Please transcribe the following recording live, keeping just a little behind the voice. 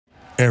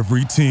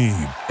Every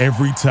team,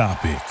 every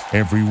topic,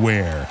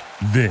 everywhere.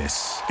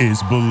 This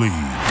is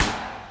Believe.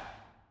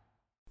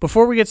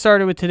 Before we get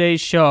started with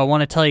today's show, I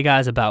want to tell you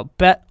guys about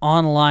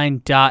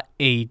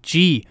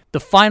betonline.ag. The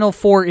Final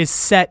Four is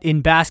set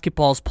in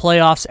basketball's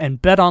playoffs, and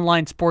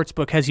BetOnline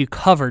Sportsbook has you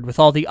covered with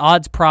all the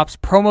odds, props,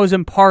 promos,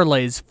 and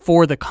parlays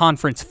for the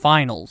conference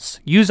finals.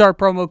 Use our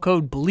promo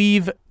code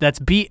BELIEVE, that's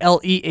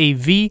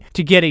BLEAV,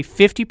 to get a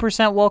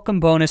 50% welcome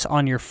bonus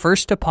on your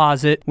first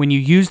deposit when you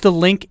use the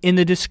link in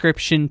the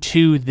description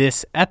to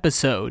this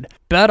episode.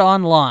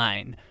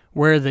 BetOnline,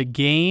 where the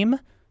game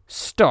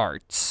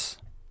starts.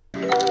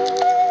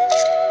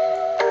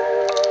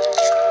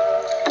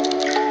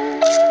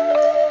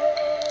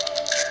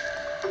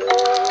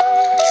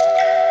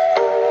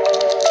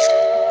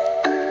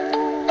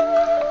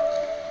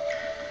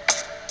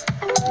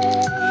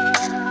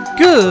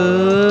 Good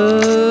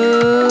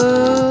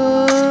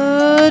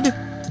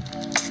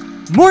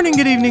morning,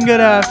 good evening,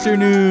 good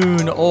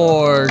afternoon,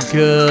 or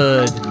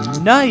good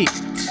night.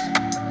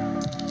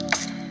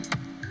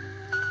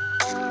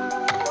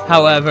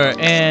 However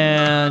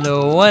and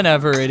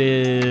whenever it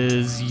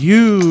is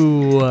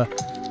you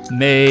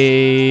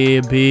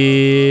may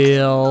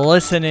be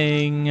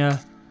listening,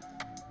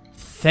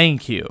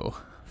 thank you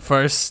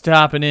for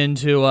stopping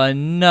into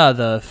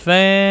another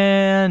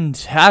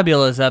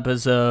fantabulous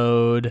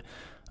episode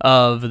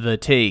of the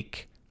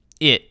Take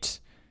It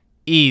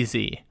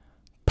Easy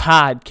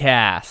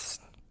podcast,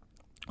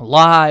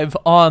 live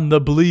on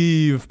the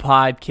Believe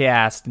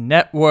Podcast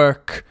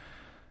Network,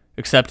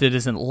 except it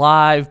isn't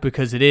live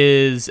because it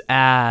is,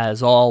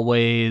 as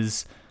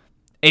always,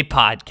 a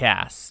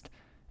podcast.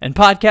 And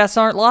podcasts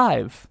aren't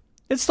live.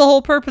 It's the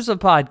whole purpose of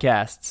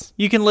podcasts.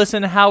 You can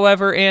listen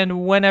however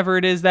and whenever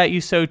it is that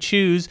you so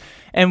choose,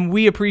 and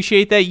we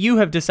appreciate that you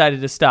have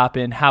decided to stop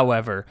in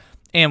however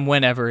and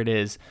whenever it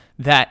is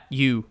that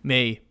you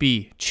may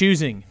be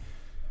choosing.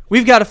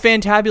 We've got a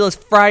fantabulous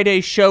Friday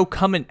show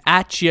coming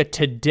at you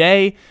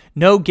today.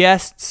 No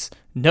guests,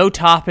 no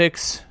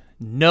topics,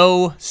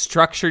 no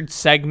structured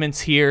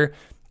segments here.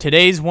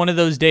 Today's one of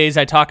those days.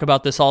 I talk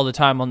about this all the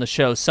time on the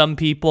show. Some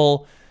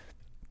people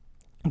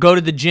go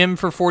to the gym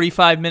for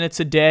 45 minutes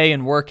a day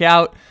and work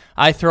out.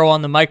 I throw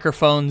on the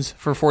microphones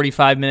for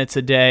 45 minutes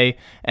a day,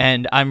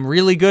 and I'm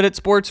really good at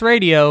sports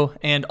radio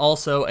and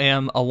also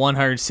am a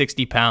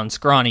 160-pound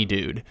scrawny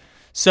dude.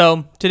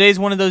 So today's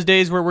one of those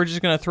days where we're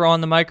just going to throw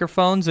on the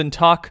microphones and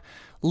talk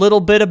a little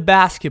bit of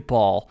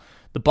basketball.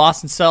 The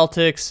Boston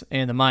Celtics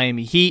and the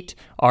Miami Heat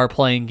are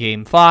playing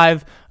Game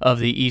 5 of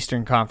the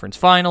Eastern Conference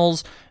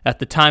Finals. At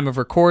the time of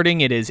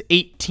recording, it is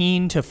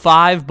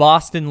 18-5,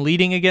 Boston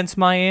leading against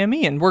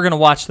Miami, and we're going to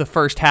watch the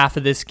first half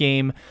of this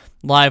game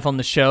live on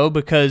the show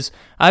because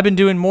I've been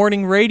doing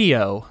morning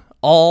radio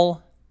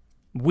all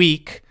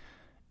week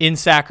in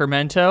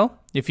Sacramento.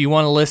 If you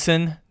want to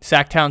listen,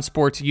 Sacktown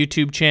Sports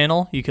YouTube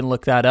channel, you can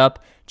look that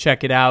up.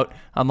 Check it out.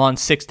 I'm on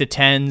 6 to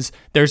 10s.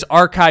 There's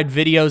archived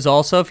videos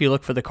also. If you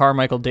look for the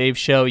Carmichael Dave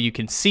Show, you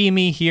can see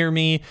me, hear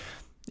me,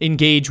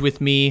 engage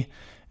with me.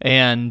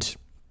 And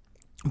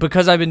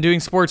because I've been doing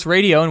sports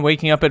radio and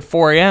waking up at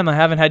 4 a.m., I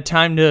haven't had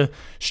time to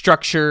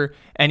structure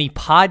any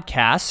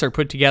podcasts or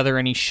put together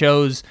any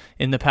shows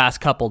in the past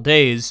couple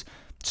days.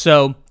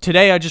 So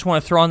today I just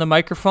want to throw on the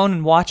microphone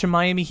and watch a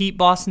Miami Heat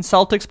Boston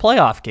Celtics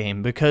playoff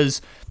game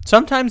because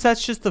sometimes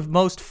that's just the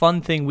most fun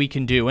thing we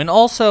can do. And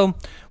also,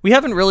 we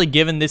haven't really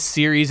given this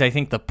series, I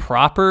think, the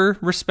proper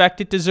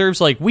respect it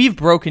deserves. Like, we've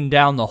broken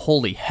down the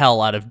holy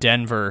hell out of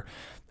Denver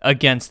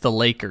against the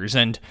Lakers.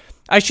 And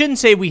I shouldn't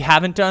say we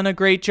haven't done a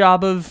great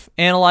job of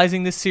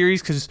analyzing this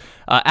series because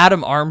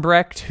Adam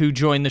Armbrecht, who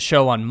joined the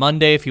show on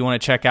Monday, if you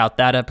want to check out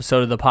that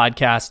episode of the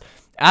podcast,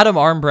 Adam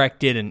Armbrecht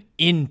did an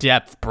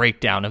in-depth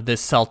breakdown of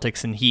this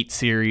Celtics and Heat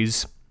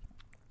series,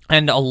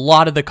 and a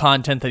lot of the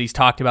content that he's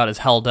talked about is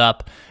held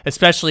up,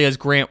 especially as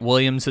Grant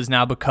Williams has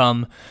now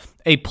become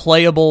a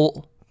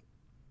playable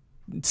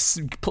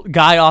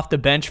guy off the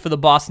bench for the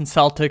Boston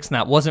Celtics, and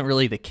that wasn't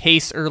really the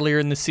case earlier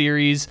in the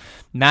series.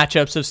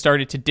 Matchups have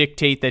started to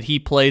dictate that he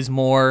plays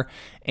more,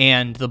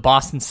 and the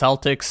Boston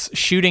Celtics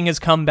shooting has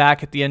come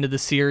back at the end of the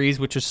series,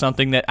 which is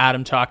something that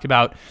Adam talked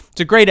about. It's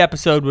a great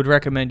episode. Would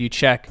recommend you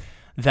check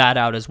that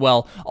out as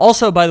well.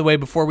 Also, by the way,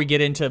 before we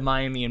get into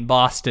Miami and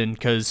Boston,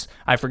 because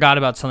I forgot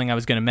about something I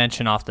was going to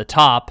mention off the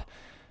top,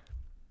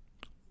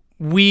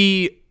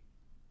 we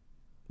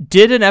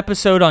did an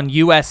episode on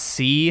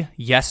USC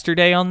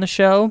yesterday on the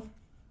show,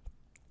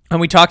 and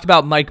we talked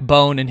about Mike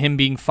Bohn and him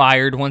being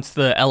fired once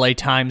the LA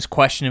Times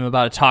questioned him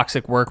about a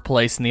toxic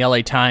workplace, and the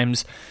LA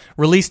Times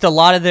released a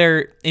lot of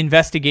their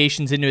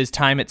investigations into his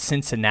time at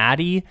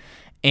Cincinnati,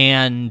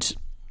 and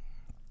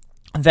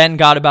then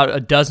got about a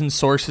dozen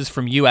sources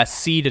from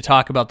USC to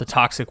talk about the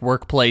toxic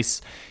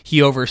workplace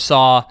he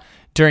oversaw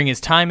during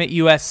his time at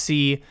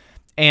USC.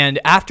 And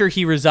after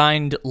he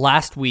resigned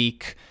last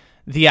week,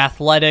 The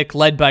Athletic,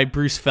 led by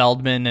Bruce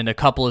Feldman and a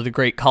couple of the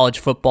great college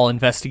football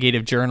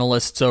investigative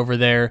journalists over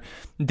there,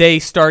 they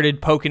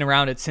started poking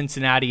around at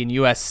Cincinnati and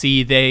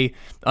USC. They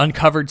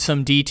uncovered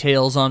some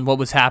details on what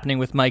was happening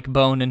with Mike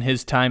Bohn and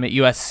his time at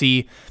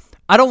USC.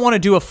 I don't want to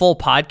do a full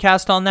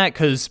podcast on that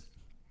because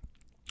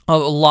a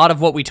lot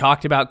of what we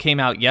talked about came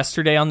out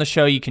yesterday on the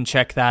show. You can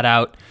check that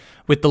out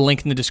with the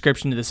link in the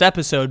description to this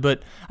episode.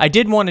 But I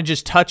did want to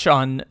just touch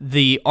on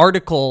the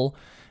article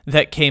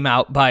that came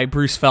out by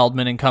Bruce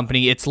Feldman and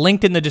company. It's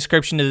linked in the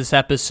description to this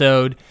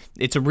episode.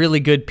 It's a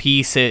really good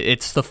piece.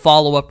 It's the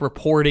follow-up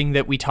reporting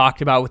that we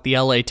talked about with the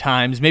LA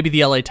Times. Maybe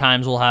the LA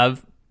Times will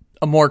have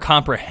a more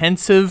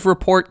comprehensive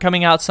report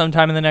coming out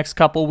sometime in the next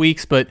couple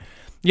weeks. But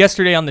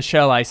yesterday on the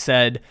show, I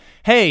said,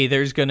 hey,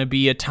 there's going to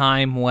be a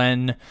time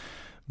when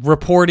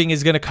reporting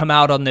is going to come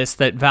out on this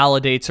that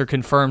validates or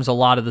confirms a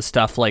lot of the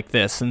stuff like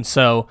this. And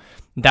so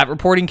that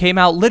reporting came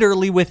out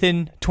literally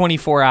within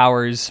 24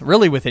 hours,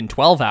 really within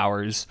 12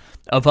 hours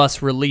of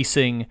us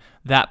releasing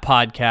that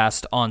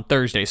podcast on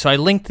Thursday. So I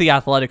linked the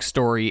Athletic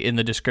story in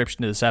the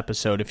description of this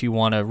episode if you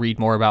want to read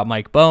more about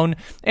Mike Bohn.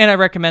 And I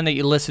recommend that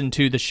you listen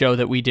to the show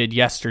that we did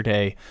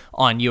yesterday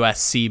on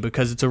USC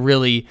because it's a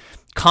really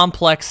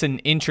complex and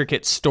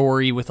intricate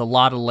story with a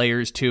lot of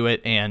layers to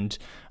it. And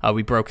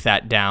we broke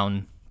that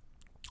down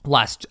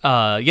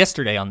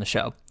yesterday on the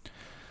show.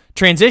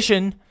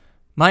 Transition,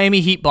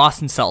 Miami Heat,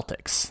 Boston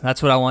Celtics.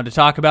 That's what I wanted to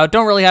talk about.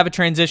 Don't really have a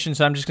transition,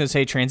 so I'm just going to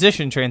say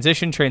transition.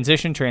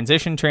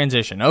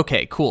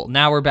 Okay, cool.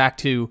 Now we're back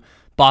to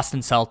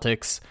Boston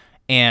Celtics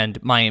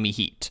and Miami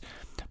Heat.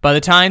 By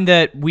the time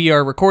that we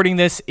are recording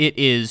this, it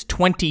is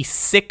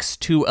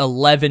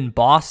 26-11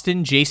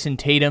 Boston. Jason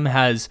Tatum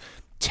has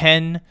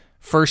 10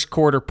 first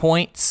quarter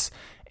points,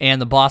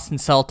 and the Boston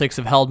Celtics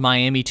have held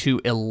Miami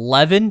to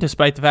 11,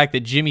 despite the fact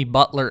that Jimmy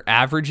Butler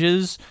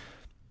averages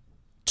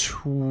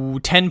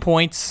 10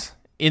 points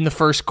in the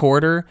first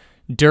quarter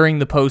during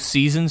the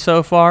postseason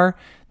so far.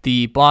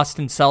 The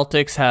Boston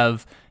Celtics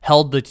have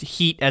held the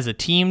Heat as a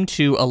team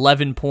to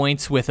 11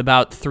 points with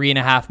about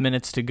 3.5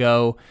 minutes to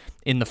go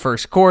in the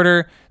first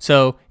quarter.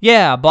 So,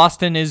 yeah,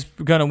 Boston is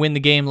going to win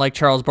the game like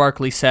Charles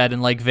Barkley said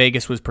and like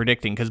Vegas was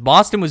predicting, because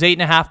Boston was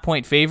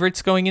 8.5-point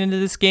favorites going into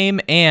this game,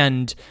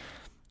 and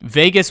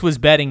Vegas was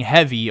betting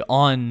heavy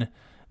on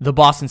the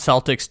Boston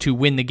Celtics to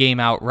win the game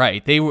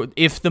outright.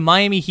 If the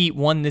Miami Heat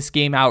won this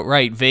game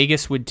outright,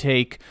 Vegas would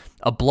take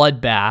a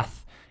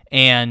bloodbath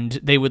and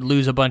they would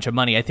lose a bunch of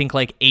money. I think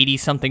like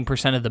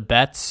 80-something% of the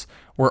bets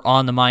were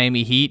on the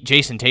Miami Heat.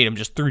 Jason Tatum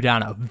just threw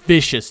down a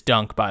vicious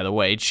dunk, by the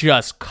way.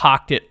 Just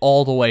cocked it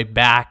all the way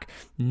back.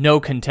 No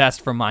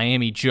contest from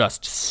Miami,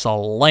 just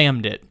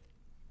slammed it.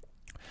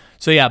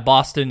 So yeah,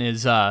 Boston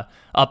is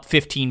up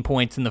 15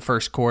 points in the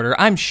first quarter.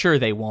 I'm sure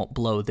they won't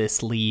blow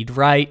this lead,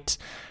 right?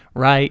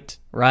 Right.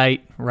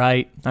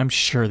 I'm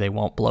sure they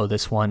won't blow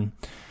this one.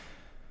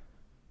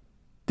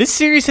 This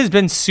series has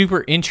been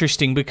super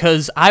interesting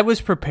because I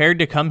was prepared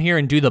to come here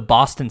and do the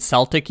Boston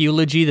Celtic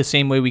eulogy the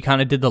same way we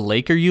kind of did the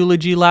Laker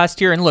eulogy last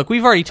year. And look,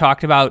 we've already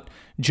talked about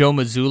Joe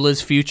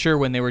Mazzulla's future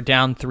when they were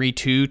down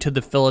 3-2 to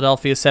the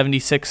Philadelphia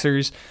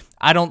 76ers.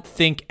 I don't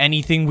think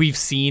anything we've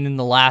seen in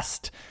the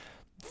last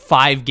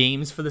 5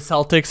 games for the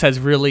Celtics has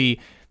really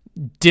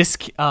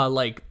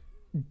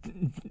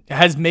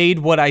has made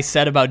what I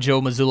said about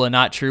Joe Mazzulla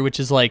not true, which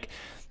is like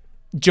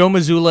Joe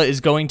Mazzulla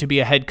is going to be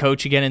a head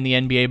coach again in the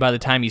NBA by the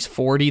time he's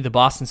 40. The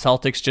Boston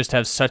Celtics just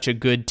have such a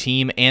good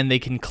team, and they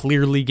can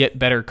clearly get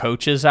better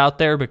coaches out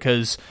there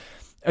because,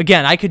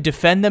 again, I could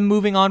defend them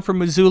moving on from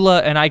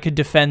Mazzulla, and I could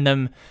defend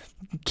them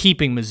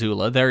keeping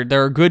Mazzulla.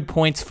 There are good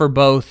points for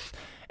both,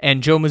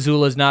 and Joe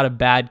Mazzulla is not a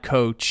bad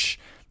coach.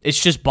 It's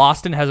just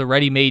Boston has a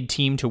ready-made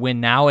team to win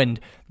now,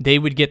 and they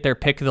would get their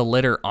pick of the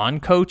litter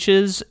on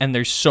coaches, and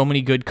there's so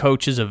many good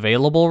coaches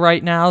available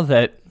right now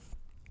that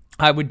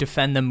I would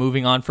defend them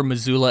moving on from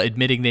Mazzulla,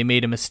 admitting they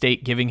made a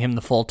mistake giving him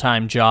the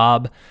full-time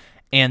job,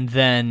 and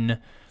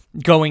then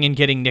going and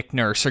getting Nick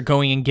Nurse or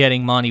going and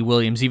getting Monty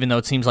Williams, even though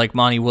it seems like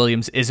Monty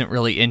Williams isn't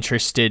really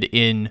interested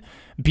in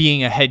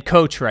being a head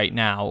coach right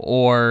now.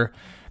 Or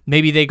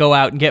maybe they go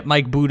out and get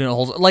Mike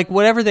Budenholzer. Like,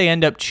 whatever they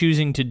end up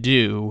choosing to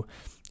do,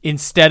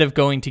 instead of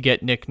going to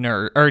get Nick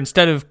Nurse, or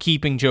instead of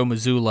keeping Joe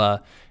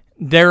Mazzulla,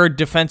 there are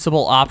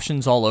defensible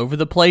options all over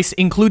the place,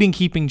 including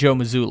keeping Joe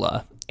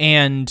Mazzulla.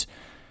 And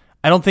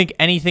I don't think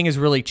anything has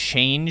really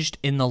changed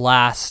in the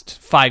last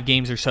 5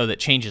 games or so that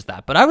changes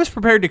that. But I was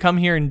prepared to come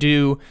here and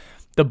do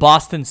the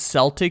Boston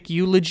Celtic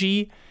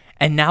eulogy,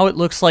 and now it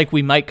looks like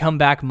we might come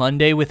back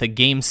Monday with a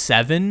Game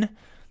 7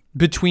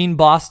 between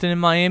Boston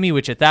and Miami,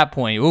 which at that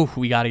point,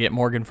 we got to get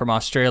Morgan from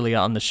Australia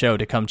on the show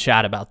to come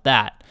chat about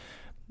that.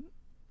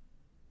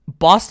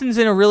 Boston's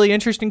in a really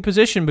interesting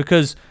position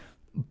because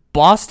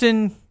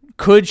Boston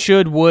could,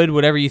 should, would,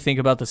 whatever you think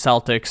about the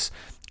Celtics,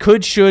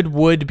 could, should,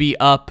 would be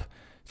up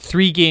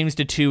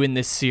 3-2 in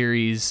this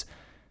series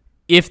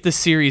if the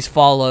series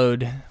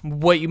followed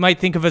what you might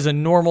think of as a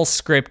normal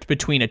script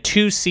between a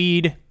 2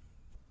 seed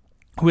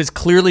who has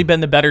clearly been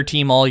the better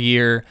team all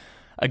year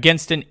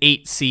against an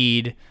 8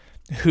 seed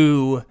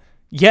who,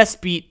 yes,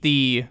 beat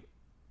the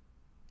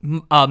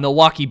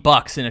Milwaukee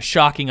Bucks in a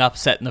shocking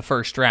upset in the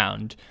first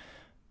round,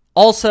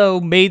 also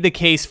made the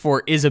case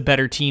for is a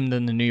better team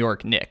than the New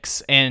York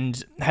Knicks,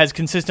 and has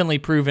consistently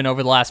proven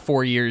over the last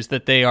 4 years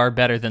that they are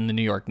better than the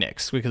New York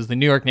Knicks, because the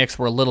New York Knicks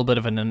were a little bit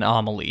of an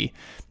anomaly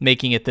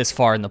making it this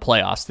far in the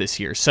playoffs this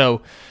year.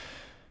 So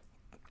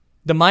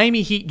the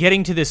Miami Heat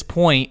getting to this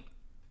point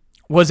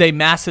was a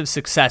massive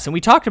success, and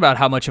we talked about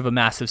how much of a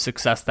massive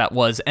success that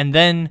was, and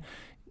then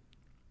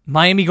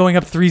Miami going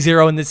up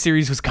 3-0 in this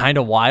series was kind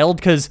of wild,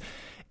 because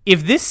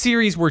if this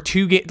series were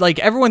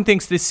everyone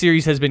thinks this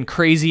series has been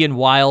crazy and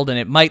wild, and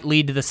it might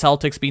lead to the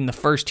Celtics being the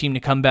first team to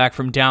come back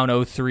from down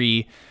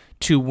 0-3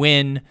 to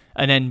win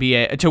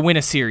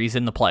a series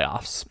in the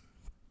playoffs.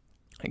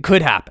 It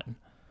could happen.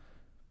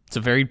 It's a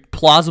very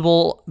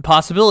plausible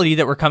possibility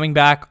that we're coming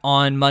back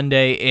on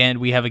Monday and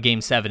we have a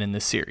Game 7 in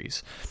this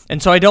series.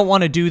 And so I don't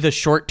want to do the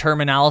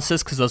short-term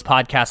analysis because those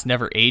podcasts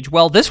never age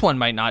well. This one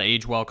might not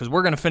age well because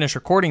we're going to finish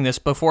recording this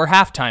before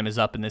halftime is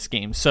up in this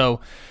game. So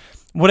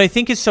what I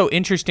think is so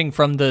interesting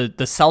from the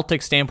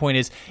Celtics standpoint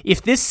is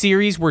if this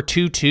series were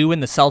 2-2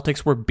 and the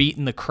Celtics were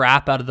beating the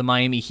crap out of the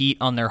Miami Heat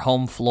on their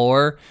home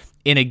floor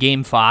in a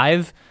Game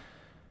 5,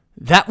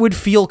 that would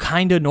feel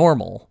kind of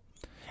normal.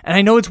 And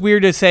I know it's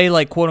weird to say,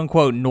 like,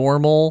 quote-unquote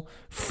normal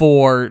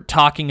for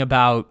talking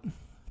about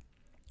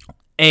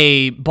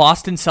a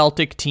Boston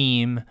Celtic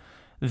team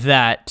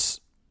that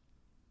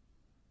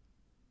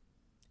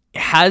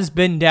has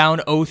been down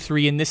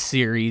 0-3 in this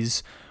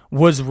series,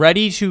 was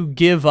ready to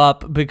give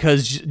up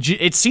because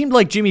it seemed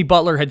like Jimmy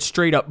Butler had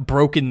straight up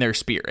broken their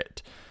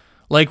spirit.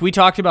 Like, we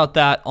talked about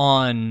that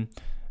on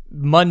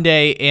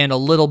Monday and a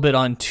little bit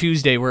on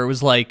Tuesday, where it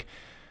was like,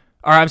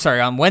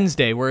 on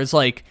Wednesday, where it's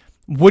like,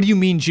 what do you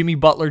mean Jimmy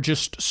Butler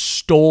just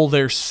stole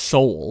their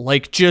soul?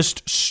 Like,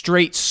 just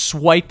straight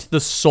swiped the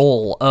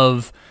soul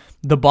of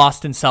the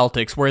Boston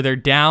Celtics, where they're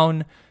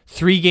down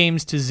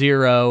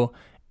 3-0,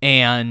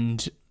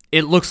 and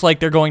it looks like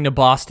they're going to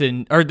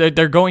Boston, or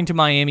they're going to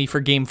Miami for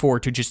Game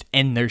 4 to just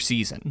end their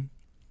season.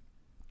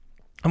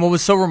 And what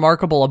was so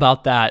remarkable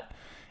about that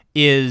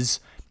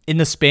is in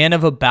the span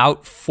of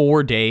about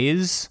 4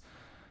 days,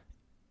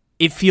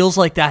 it feels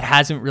like that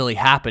hasn't really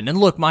happened. And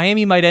look,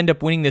 Miami might end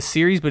up winning this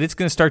series, but it's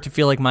going to start to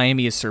feel like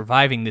Miami is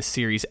surviving this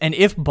series. And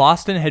if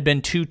Boston had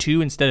been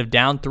 2-2 instead of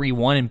down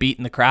 3-1 and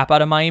beaten the crap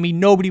out of Miami,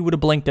 nobody would have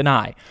blinked an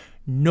eye.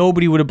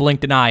 Nobody would have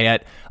blinked an eye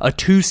at a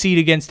 2 seed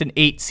against an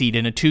 8 seed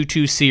in a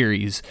 2-2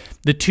 series.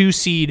 The 2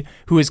 seed,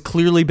 who has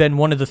clearly been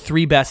one of the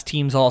 3 best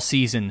teams all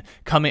season,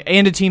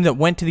 and a team that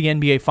went to the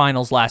NBA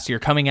Finals last year,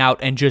 coming out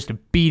and just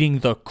beating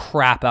the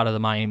crap out of the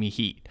Miami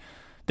Heat,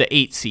 the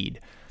 8 seed.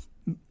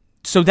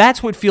 So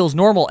that's what feels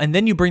normal. And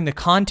then you bring the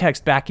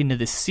context back into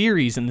this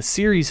series, and the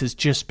series has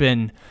just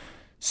been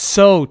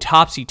so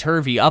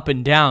topsy-turvy, up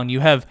and down. You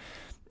have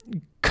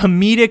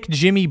comedic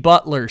Jimmy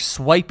Butler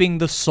swiping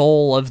the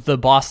soul of the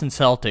Boston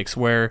Celtics,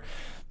 where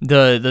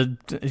the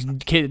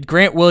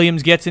Grant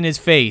Williams gets in his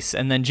face,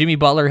 and then Jimmy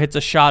Butler hits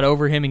a shot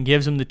over him and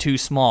gives him the too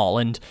small,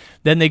 and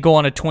then they go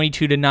on a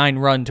 22-9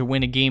 run to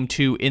win a Game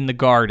 2 in the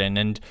Garden,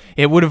 and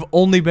it would have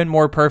only been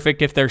more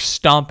perfect if they're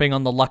stomping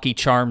on the Lucky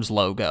Charms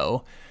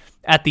logo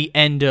at the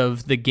end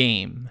of the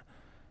game.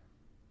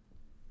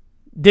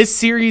 This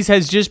series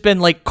has just been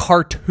like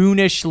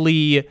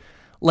cartoonishly,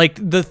 like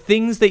the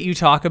things that you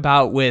talk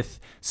about with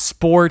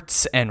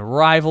sports and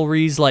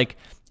rivalries, like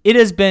it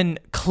has been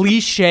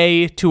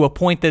cliche to a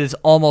point that is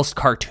almost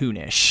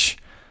cartoonish.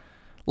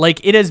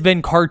 Like it has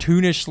been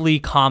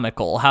cartoonishly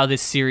comical how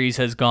this series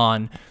has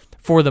gone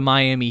for the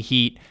Miami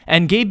Heat.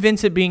 And Gabe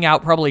Vincent being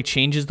out probably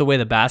changes the way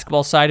the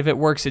basketball side of it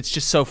works. It's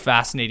just so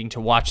fascinating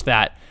to watch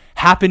that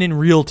happen in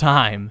real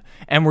time,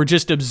 and we're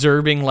just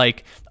observing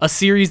like a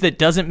series that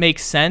doesn't make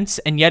sense,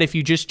 and yet if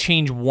you just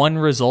change one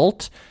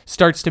result,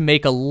 starts to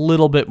make a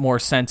little bit more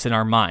sense in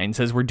our minds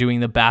as we're doing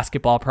the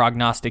basketball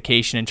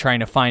prognostication and trying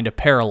to find a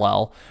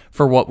parallel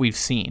for what we've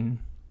seen.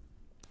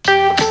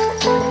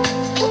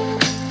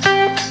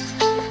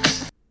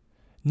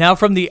 Now,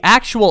 from the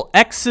actual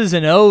X's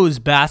and O's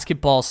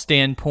basketball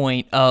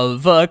standpoint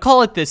of,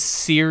 call it this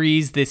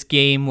series, this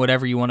game,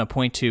 whatever you want to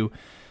point to,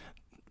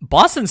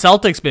 Boston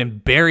Celtics been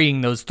burying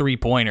those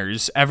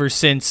 3-pointers ever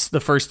since the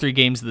first 3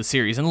 games of the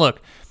series. And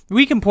look,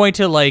 we can point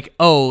to like,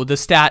 the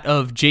stat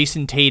of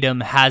Jason Tatum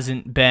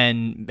went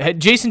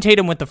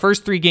the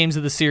first 3 games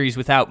of the series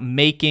without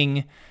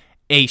making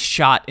a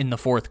shot in the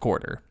fourth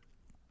quarter.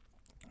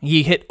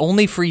 He hit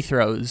only free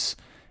throws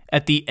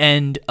at the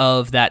end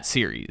of that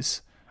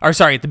series.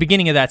 At the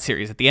beginning of that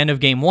series, at the end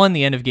of Game 1,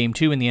 the end of Game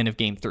 2, and the end of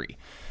Game 3.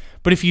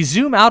 But if you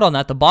zoom out on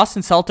that, the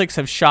Boston Celtics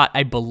have shot,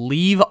 I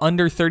believe,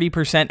 under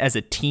 30% as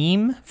a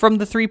team from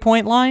the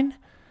 3-point line.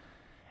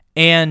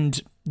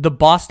 And the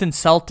Boston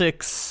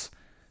Celtics'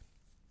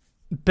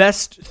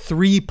 best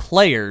 3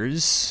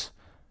 players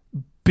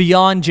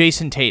beyond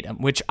Jason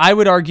Tatum, which I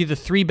would argue the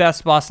 3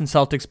 best Boston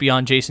Celtics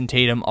beyond Jason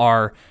Tatum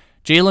are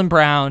Jaylen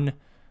Brown,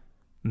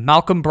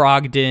 Malcolm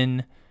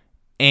Brogdon,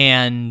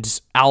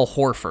 and Al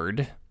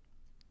Horford.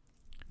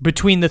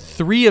 Between the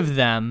 3 of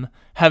them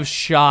have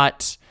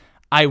shot,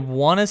 I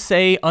want to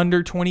say,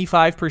 under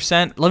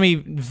 25%. Let me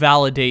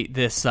validate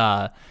this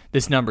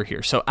this number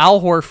here. So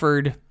Al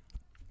Horford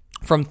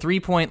from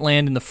three-point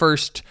land in the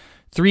first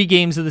 3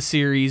 games of the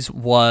series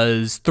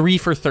was 3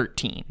 for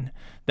 13.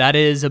 That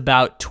is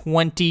about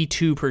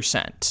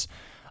 22%.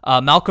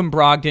 Malcolm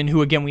Brogdon,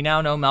 who again we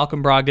now know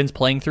Malcolm Brogdon's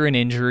playing through an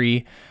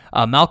injury.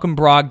 Malcolm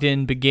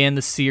Brogdon began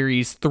the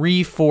series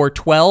 3 for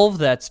 12.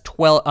 That's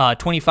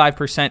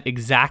 25%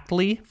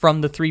 exactly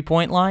from the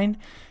three-point line.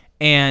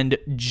 And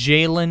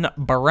Jaylen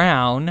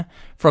Brown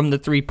from the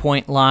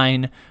three-point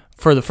line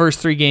for the first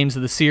 3 games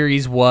of the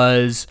series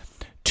was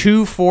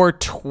 2 for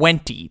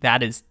 20.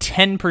 That is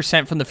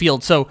 10% from the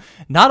field. So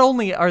not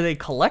only are they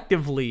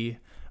collectively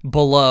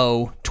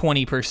below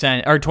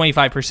 20% or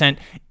 25%,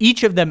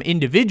 each of them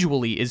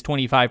individually is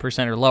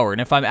 25% or lower. And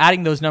if I'm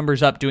adding those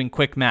numbers up, doing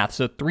quick math,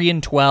 so 3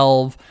 and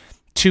 12,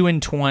 2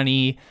 and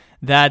 20,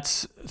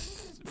 that's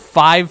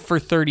 5 for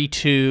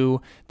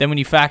 32. Then when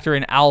you factor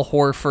in Al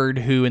Horford,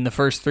 who in the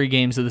first 3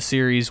 games of the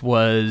series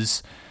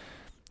was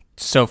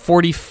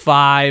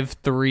 45,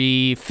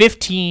 3,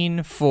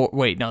 15 for,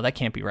 wait, no, that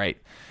can't be right.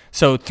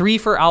 So 3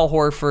 for Al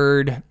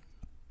Horford,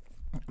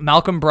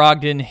 Malcolm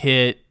Brogdon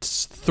hit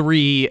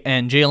 3,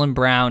 and Jaylen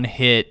Brown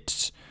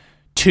hit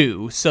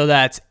 2. So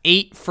that's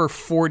 8 for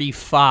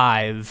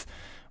 45,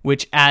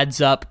 which adds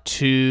up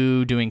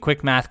to, doing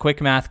quick math,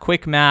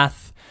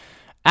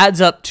 adds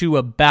up to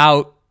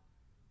about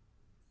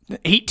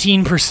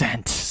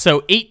 18%.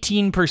 So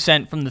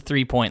 18% from the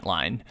three-point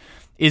line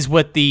is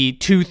what the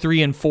 2,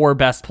 3, and 4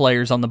 best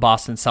players on the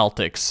Boston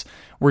Celtics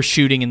were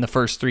shooting in the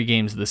first 3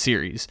 games of the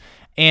series.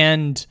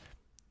 And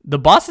the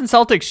Boston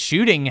Celtics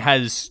shooting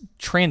has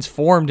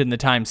transformed in the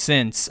time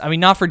since. I mean,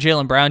 not for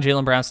Jaylen Brown.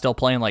 Jaylen Brown's still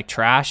playing like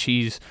trash.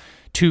 He's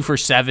 2 for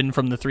 7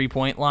 from the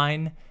three-point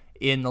line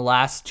in the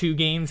last 2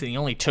 games, and he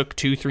only took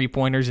 2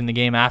 3-pointers in the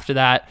game after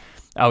that.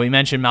 We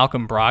mentioned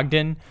Malcolm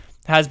Brogdon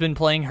has been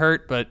playing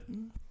hurt, but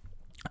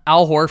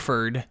Al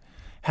Horford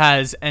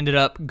has ended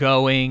up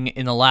going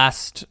in the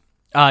last.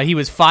 He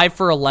was 5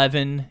 for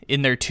 11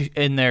 in their.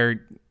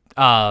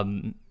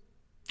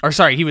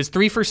 He was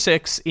 3 for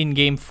 6 in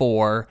Game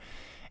 4.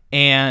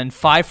 And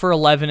 5 for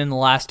 11 in the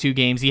last 2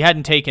 games. He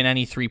hadn't taken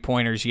any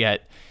 3-pointers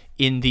yet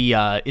in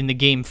the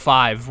Game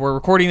 5. We're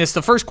recording this.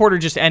 The first quarter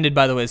just ended,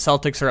 by the way. The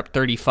Celtics are up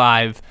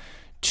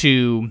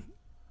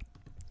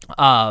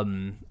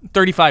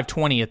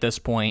 35-20 at this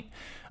point.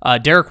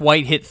 Derek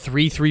White hit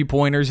 3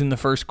 3-pointers in the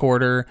first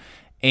quarter.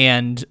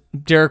 And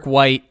Derek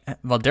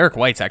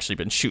White's actually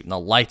been shooting the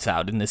lights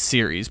out in this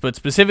series. But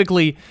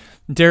specifically,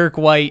 Derek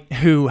White,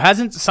 who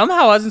hasn't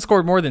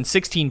scored more than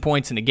 16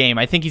 points in a game.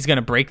 I think he's going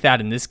to break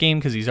that in this game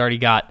because he's already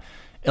got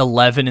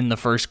 11 in the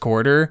first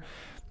quarter.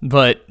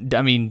 But,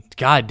 I mean,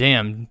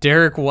 goddamn,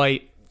 Derek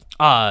White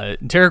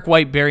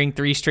burying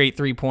 3 straight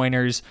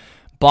 3-pointers.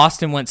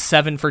 Boston went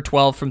 7 for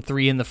 12 from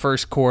 3 in the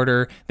first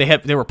quarter.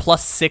 They were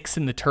plus 6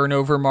 in the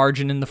turnover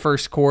margin in the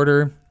first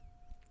quarter.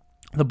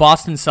 The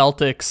Boston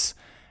Celtics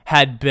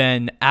had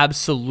been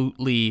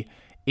absolutely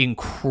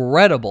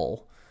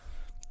incredible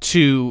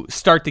to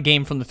start the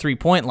game from the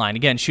three-point line.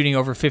 Again, shooting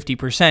over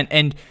 50%.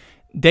 And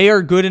they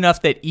are good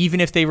enough that even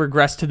if they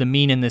regress to the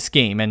mean in this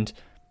game, and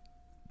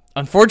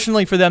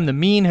unfortunately for them, the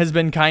mean has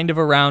been kind of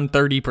around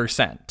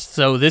 30%.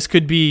 So this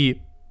could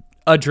be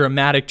a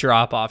dramatic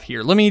drop-off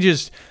here. Let me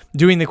just,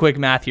 doing the quick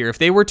math here, if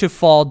they were to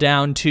fall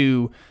down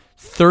to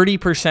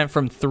 30%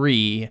 from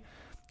 3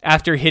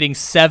 after hitting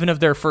 7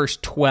 of their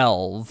first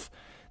 12,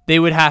 they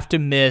would have to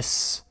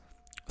miss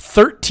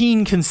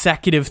 13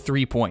 consecutive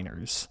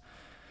 3-pointers.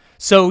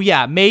 So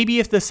yeah, maybe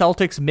if the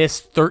Celtics miss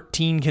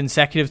 13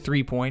 consecutive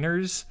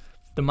 3-pointers,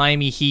 the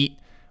Miami Heat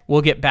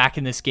will get back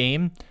in this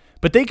game.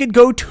 But they could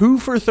go 2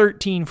 for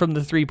 13 from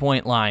the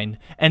 3-point line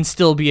and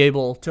still be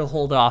able to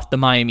hold off the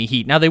Miami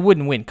Heat. Now, they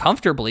wouldn't win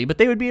comfortably, but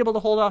they would be able to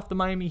hold off the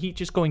Miami Heat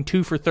just going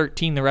 2 for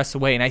 13 the rest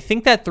of the way. And I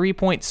think that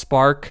 3-point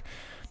spark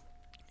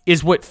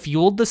is what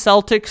fueled the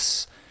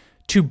Celtics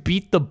to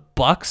beat the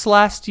Bucks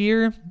last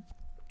year,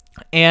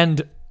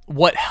 and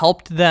what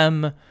helped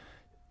them.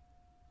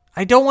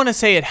 I don't want to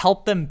say it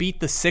helped them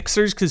beat the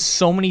Sixers because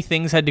so many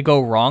things had to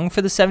go wrong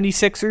for the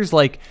 76ers.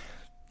 Like,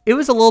 it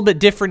was a little bit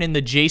different in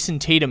the Jason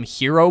Tatum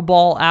hero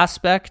ball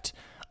aspect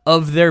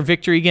of their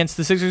victory against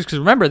the Sixers, because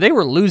remember, they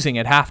were losing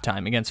at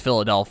halftime against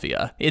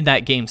Philadelphia in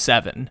that Game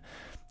 7.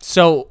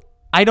 So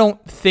I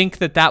don't think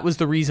that was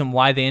the reason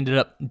why they ended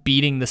up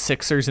beating the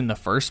Sixers in the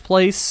first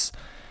place.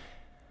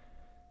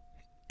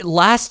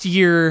 Last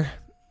year,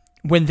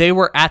 when they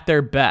were at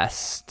their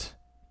best,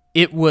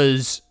 it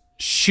was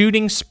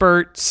shooting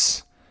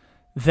spurts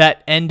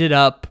that ended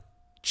up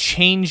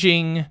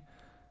changing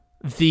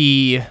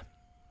the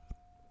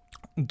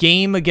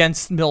game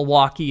against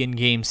Milwaukee in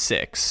Game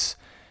 6.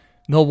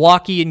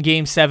 Milwaukee in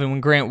Game 7, when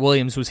Grant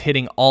Williams was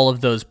hitting all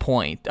of those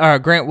points.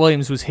 Grant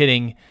Williams was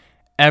hitting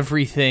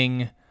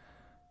everything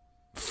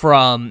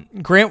from...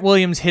 Grant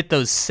Williams hit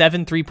those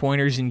 7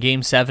 3-pointers in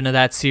Game 7 of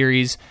that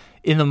series.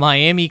 In the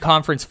Miami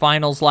Conference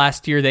Finals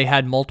last year, they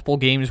had multiple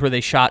games where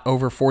they shot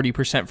over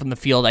 40% from the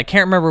field. I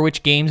can't remember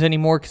which games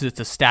anymore because it's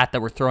a stat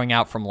that we're throwing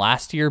out from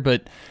last year,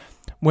 but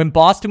when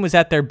Boston was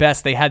at their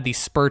best, they had these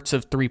spurts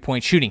of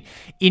 3-point shooting.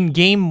 In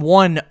Game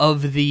 1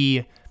 of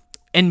the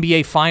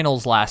NBA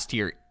Finals last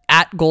year,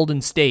 at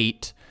Golden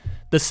State,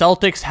 the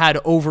Celtics had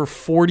over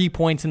 40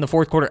 points in the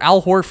fourth quarter.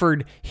 Al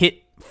Horford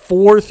hit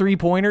 4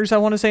 3-pointers, I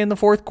want to say, in the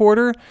fourth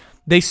quarter.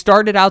 They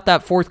started out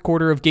that fourth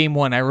quarter of game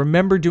 1. I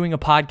remember doing a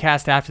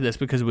podcast after this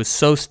because it was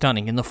so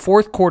stunning. In the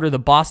fourth quarter, the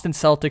Boston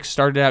Celtics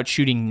started out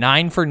shooting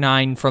 9 for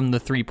 9 from the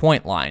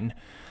 3-point line.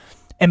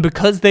 And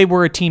because they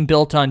were a team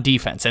built on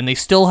defense, and they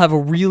still have a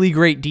really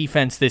great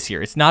defense this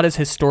year, it's not as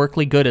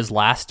historically good as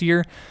last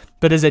year,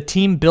 but as a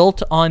team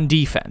built on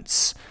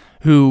defense,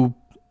 Dan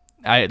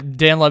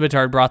Le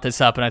Batard brought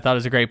this up, and I thought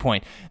it was a great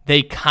point.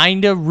 They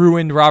kind of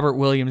ruined Robert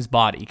Williams'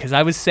 body, because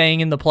I was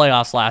saying in the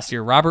playoffs last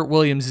year, Robert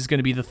Williams is going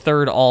to be the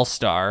third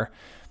All-Star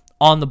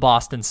on the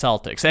Boston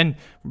Celtics. And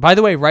by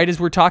the way, right as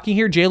we're talking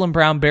here, Jaylen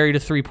Brown buried a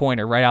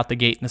 3-pointer right out the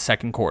gate in the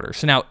second quarter.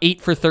 So now 8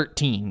 for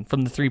 13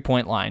 from the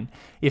 3-point line.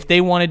 If they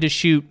wanted to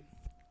shoot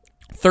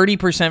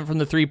 30% from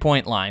the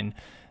 3-point line,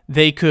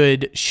 they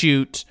could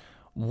shoot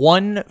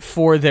 1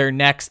 for their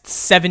next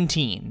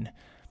 17,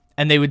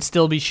 and they would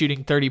still be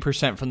shooting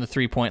 30% from the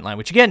 3-point line,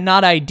 which, again,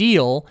 not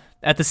ideal.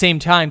 At the same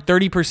time,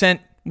 30%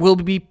 will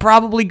be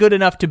probably good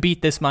enough to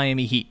beat this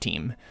Miami Heat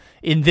team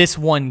in this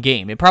one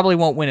game. It probably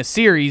won't win a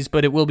series,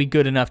 but it will be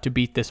good enough to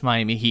beat this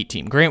Miami Heat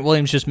team. Grant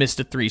Williams just missed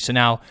a 3, so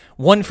now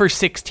 1 for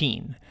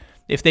 16.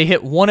 If they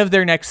hit one of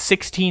their next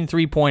 16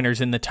 3-pointers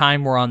in the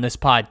time we're on this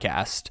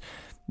podcast,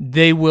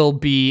 they will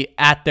be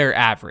at their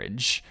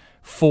average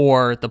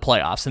for the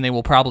playoffs, and they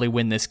will probably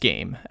win this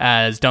game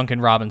as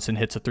Duncan Robinson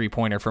hits a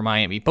 3-pointer for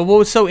Miami. But what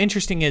was so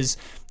interesting is,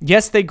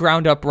 yes, they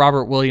ground up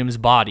Robert Williams'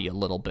 body a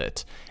little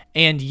bit.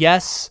 And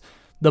yes,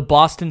 the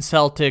Boston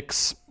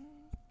Celtics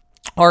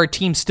are a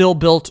team still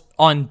built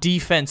on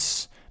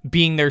defense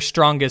being their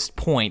strongest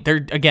point.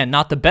 They're, again,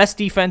 not the best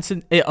defense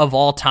of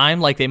all time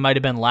like they might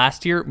have been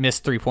last year.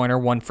 Missed 3-pointer,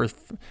 1 for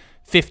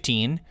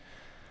 15.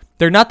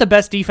 They're not the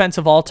best defense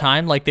of all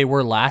time like they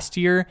were last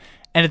year.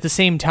 And at the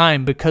same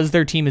time, because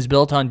their team is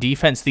built on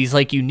defense, these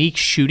like unique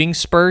shooting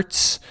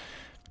spurts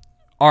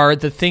are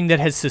the thing that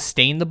has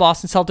sustained the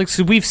Boston Celtics.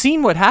 So we've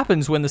seen what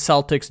happens when the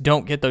Celtics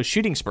don't get those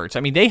shooting spurts.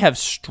 I mean, they have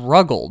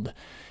struggled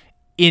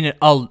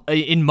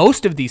in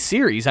most of these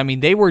series. I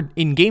mean, they were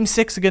in Game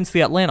 6 against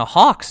the Atlanta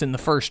Hawks in the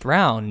first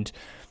round.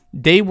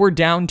 They were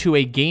down to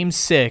a Game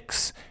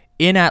 6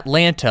 in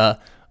Atlanta,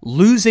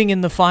 losing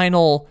in the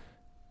final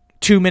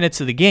 2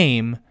 minutes of the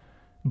game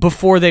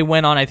before they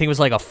went on, I think it was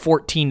like a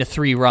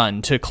 14-3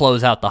 run to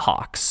close out the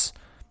Hawks.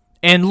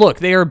 And look,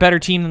 they are a better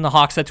team than the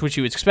Hawks. That's what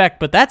you would expect.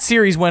 But that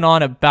series went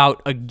on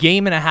about a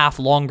game and a half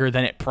longer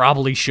than it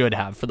probably should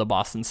have for the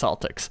Boston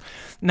Celtics.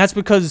 And that's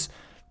because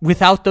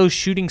without those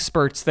shooting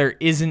spurts, there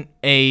isn't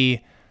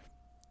a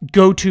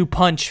go-to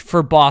punch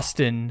for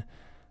Boston.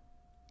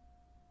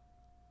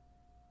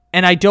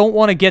 And I don't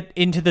want to get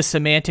into the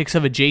semantics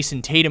of a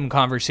Jason Tatum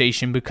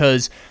conversation,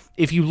 because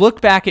if you look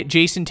back at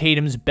Jason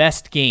Tatum's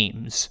best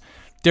games,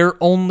 they're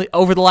only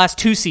over the last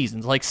 2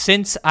 seasons. Like,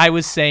 since I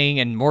was saying,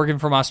 and Morgan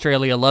from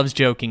Australia loves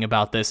joking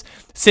about this,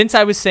 since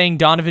I was saying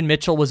Donovan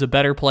Mitchell was a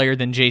better player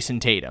than Jason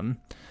Tatum,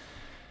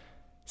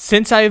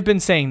 since I have been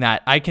saying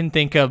that, I can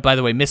think of, by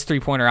the way, missed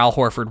 3-pointer Al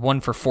Horford,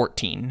 1 for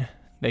 14.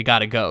 They got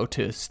to go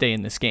to stay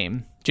in this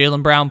game.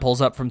 Jaylen Brown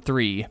pulls up from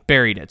 3,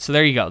 buried it. So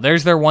there you go.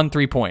 There's their 1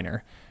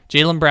 3-pointer.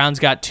 Jaylen Brown's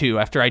got 2.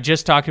 After I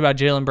just talked about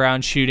Jaylen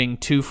Brown shooting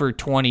 2 for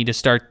 20 to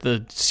start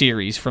the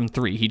series from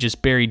 3, he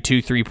just buried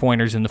 2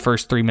 3-pointers in the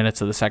first 3 minutes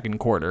of the second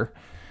quarter.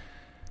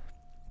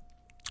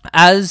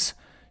 As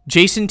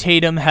Jason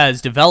Tatum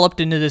has developed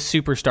into this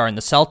superstar, and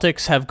the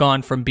Celtics have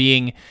gone from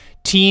being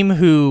team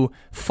who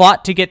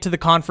fought to get to the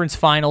conference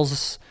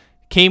finals,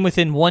 came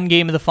within 1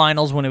 game of the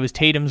finals when it was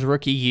Tatum's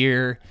rookie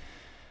year,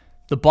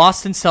 the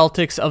Boston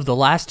Celtics of the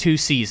last 2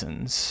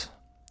 seasons,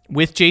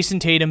 with Jason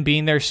Tatum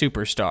being their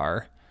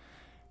superstar,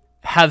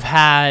 have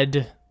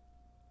had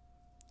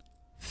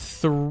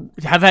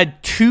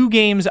 2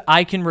 games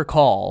I can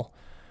recall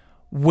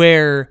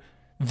where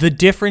the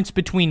difference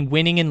between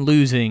winning and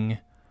losing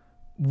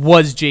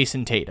was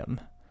Jason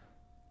Tatum.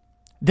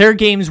 There are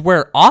games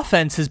where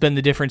offense has been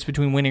the difference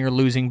between winning or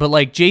losing, but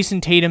like Jason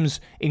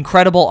Tatum's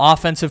incredible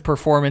offensive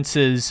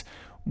performances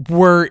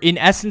were in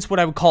essence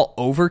what I would call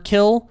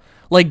overkill.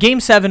 Like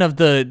Game 7 of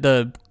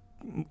the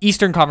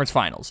Eastern Conference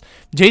Finals,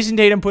 Jason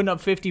Tatum putting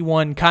up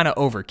 51, kind of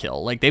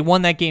overkill. Like, they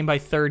won that game by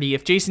 30.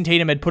 If Jason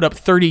Tatum had put up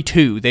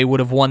 32, they would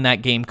have won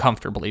that game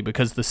comfortably,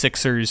 because the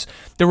Sixers,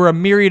 there were a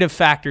myriad of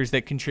factors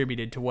that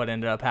contributed to what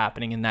ended up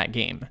happening in that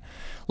game.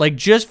 Like,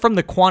 just from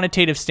the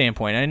quantitative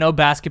standpoint, I know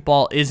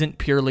basketball isn't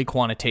purely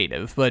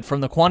quantitative, but from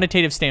the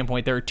quantitative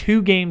standpoint, there are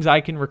 2 games I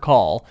can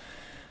recall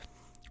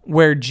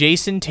where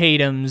Jason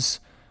Tatum's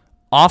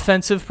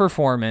offensive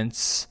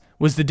performance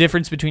was the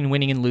difference between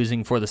winning and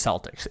losing for the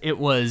Celtics. It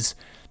was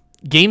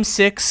Game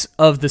 6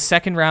 of the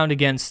second round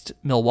against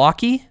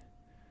Milwaukee,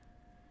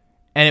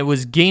 and it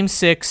was Game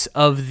 6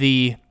 of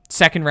the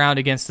second round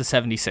against the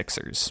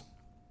 76ers.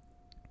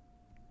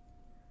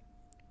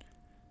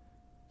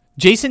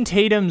 Jason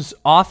Tatum's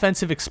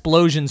offensive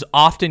explosions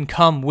often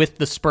come with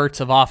the spurts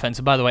of offense.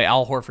 And by the way,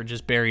 Al Horford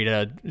just buried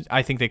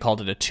I think they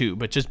called it a 2,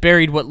 but just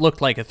buried what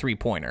looked like a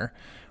 3-pointer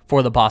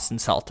for the Boston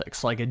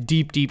Celtics, like a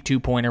deep, deep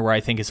two-pointer where I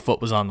think his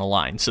foot was on the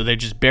line. So they're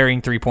just burying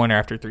three-pointer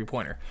after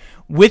three-pointer.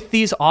 With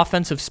these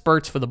offensive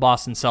spurts for the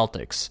Boston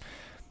Celtics,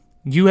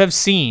 you have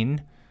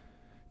seen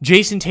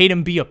Jason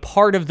Tatum be a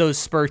part of those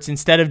spurts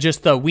instead of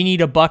just we need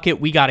a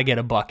bucket, we got to get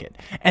a bucket.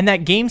 And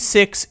that Game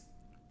 6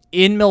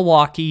 in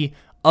Milwaukee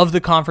of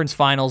the conference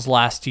finals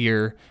last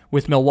year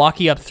with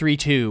Milwaukee up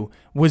 3-2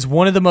 was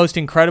one of the most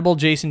incredible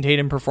Jason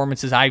Tatum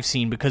performances I've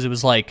seen, because it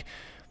was like,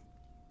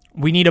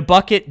 we need a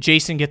bucket,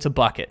 Jason gets a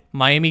bucket.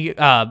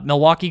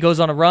 Milwaukee goes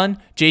on a run,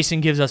 Jason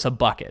gives us a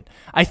bucket.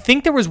 I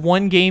think there was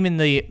one game in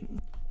the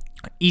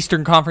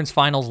Eastern Conference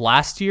Finals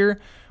last year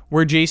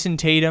where Jason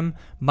Tatum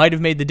might have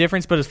made the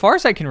difference, but as far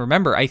as I can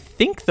remember, I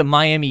think the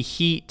Miami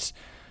Heat...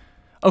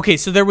 Okay,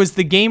 so there was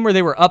the game where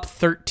they were up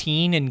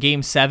 13 in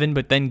Game 7,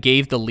 but then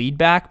gave the lead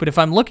back. But if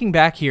I'm looking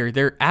back here,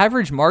 their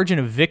average margin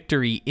of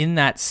victory in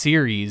that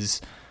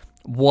series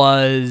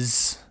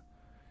was...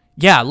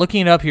 Yeah,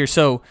 looking it up here.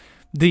 So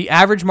the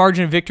average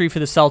margin of victory for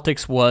the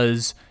Celtics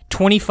was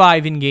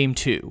 25 in Game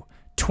 2,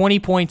 20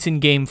 points in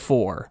Game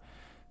 4,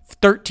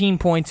 13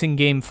 points in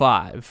Game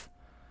 5.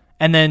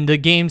 And then the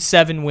Game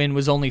 7 win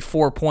was only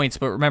 4 points,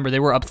 but remember, they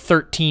were up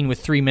 13 with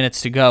 3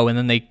 minutes to go, and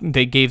then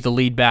they gave the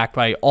lead back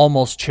by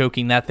almost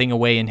choking that thing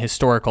away in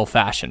historical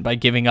fashion by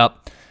giving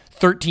up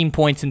 13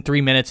 points in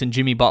 3 minutes, and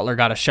Jimmy Butler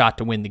got a shot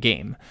to win the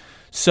game.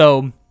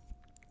 So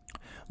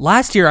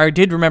last year, I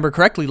did remember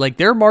correctly, like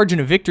their margin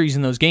of victories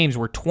in those games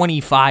were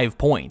 25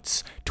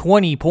 points,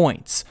 20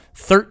 points,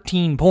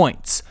 13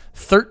 points,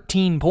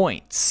 13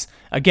 points.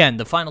 Again,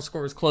 the final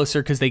score was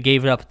closer because they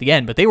gave it up at the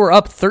end, but they were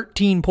up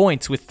 13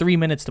 points with 3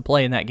 minutes to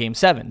play in that Game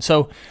 7.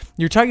 So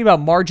you're talking about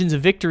margins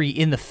of victory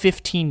in the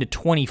 15 to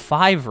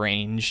 25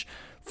 range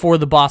for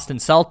the Boston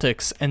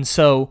Celtics. And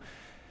so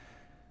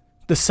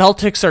the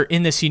Celtics are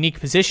in this unique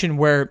position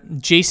where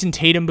Jason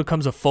Tatum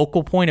becomes a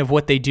focal point of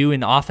what they do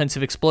in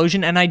offensive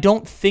explosion, and I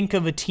don't think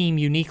of a team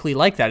uniquely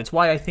like that. It's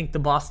why I think the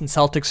Boston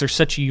Celtics are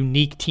such a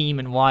unique team,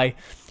 and why,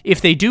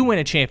 if they do win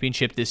a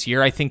championship this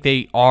year, I think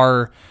they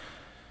are,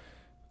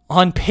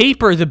 on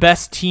paper, the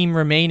best team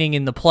remaining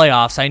in the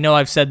playoffs. I know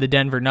I've said the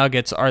Denver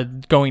Nuggets are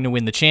going to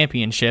win the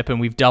championship, and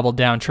we've doubled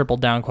down,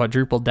 tripled down,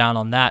 quadrupled down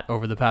on that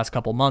over the past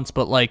couple months.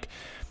 But like,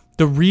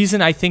 the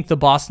reason I think the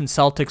Boston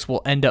Celtics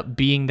will end up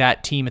being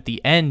that team at the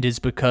end is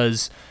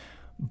because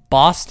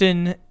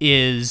Boston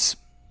is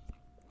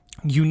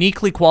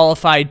uniquely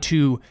qualified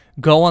to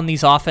go on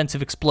these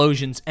offensive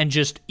explosions and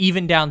just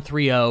even down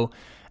 3-0,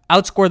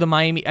 outscore the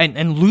Miami,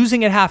 and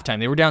losing at halftime.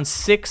 They were down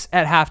 6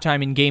 at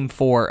halftime in Game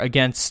 4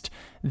 against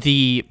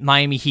the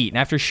Miami Heat, and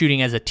after shooting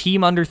as a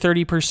team under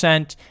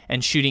 30%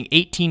 and shooting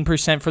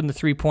 18% from the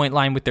three-point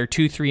line with their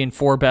 2, 3, and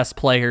 4 best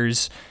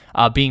players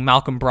being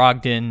Malcolm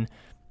Brogdon,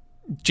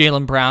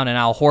 Jaylen Brown, and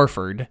Al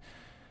Horford,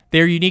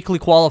 they're uniquely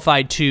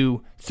qualified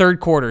to third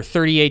quarter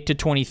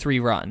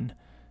 38-23 run,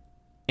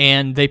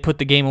 and they put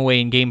the game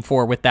away in Game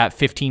 4 with that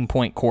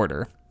 15-point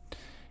quarter.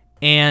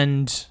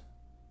 And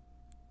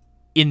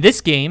in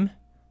this game,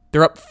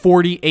 they're up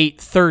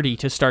 48-30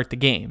 to start the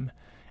game.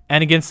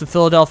 And against the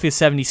Philadelphia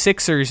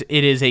 76ers,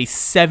 it is a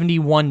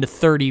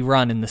 71-30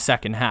 run in the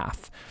second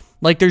half.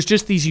 Like, there's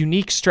just these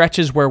unique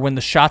stretches where when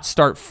the shots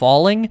start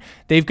falling,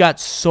 they've got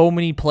so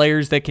many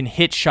players that can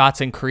hit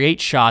shots and create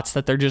shots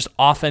that they're just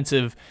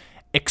offensive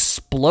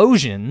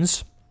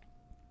explosions,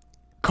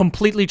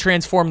 completely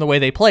transform the way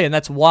they play. And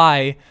that's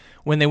why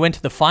when they went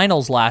to the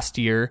finals last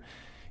year,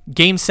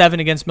 Game 7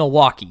 against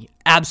Milwaukee,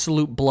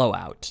 absolute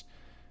blowout.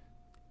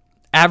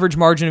 Average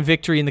margin of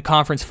victory in the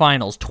conference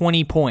finals,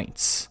 20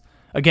 points.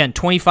 Again,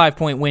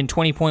 25-point win,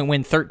 20-point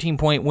win,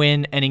 13-point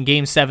win, and in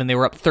Game 7, they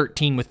were up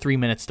 13 with 3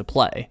 minutes to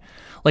play.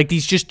 Like,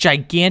 these just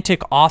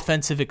gigantic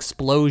offensive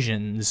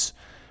explosions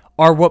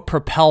are what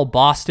propel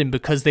Boston,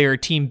 because they are a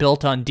team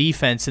built on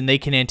defense, and they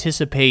can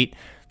anticipate,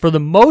 for the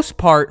most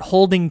part,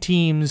 holding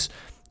teams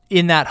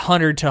in that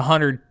 100 to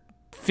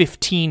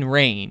 115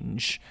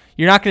 range.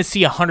 You're not going to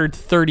see a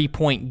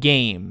 130-point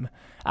game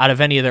out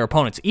of any of their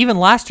opponents. Even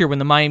last year when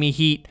the Miami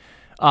Heat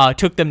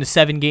took them to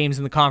 7 games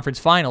in the conference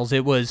finals,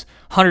 it was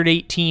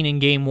 118 in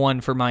Game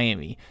 1 for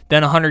Miami,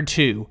 then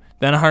 102,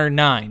 then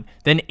 109,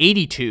 then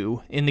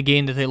 82 in the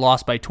game that they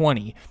lost by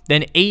 20,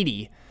 then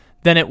 80,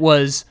 then it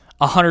was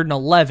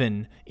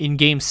 111 in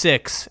Game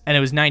 6, and it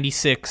was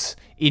 96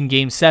 in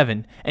Game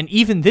 7. And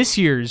even this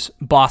year's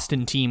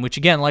Boston team, which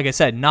again, like I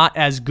said, not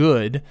as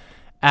good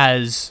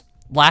as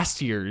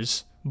last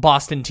year's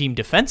Boston team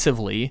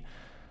defensively,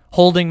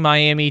 holding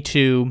Miami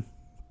to,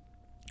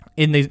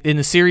 in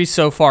the series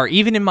so far,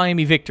 even in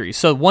Miami victories.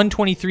 So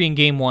 123 in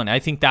Game 1. I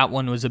think that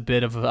one was a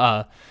bit of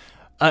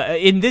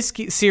in this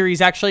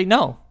series, actually,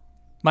 no.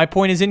 My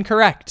point is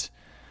incorrect.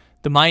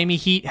 The Miami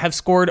Heat have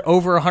scored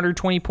over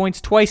 120 points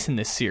twice in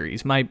this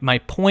series. My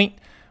point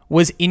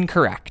was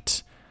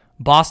incorrect.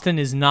 Boston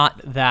is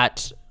not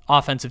that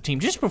offensive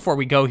team. Just before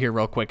we go here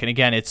real quick, and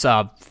again, it's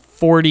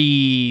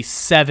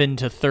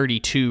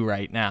 47-32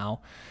 right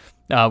now,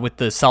 with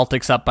the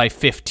Celtics up by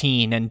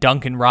 15 and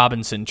Duncan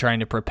Robinson trying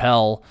to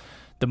propel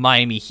the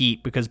Miami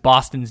Heat, because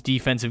Boston's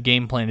defensive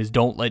game plan is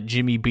don't let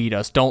Jimmy beat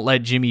us. Don't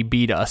let Jimmy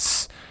beat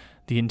us.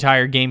 The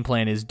entire game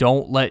plan is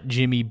don't let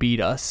Jimmy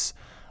beat us.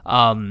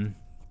 Let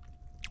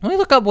me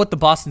look up what the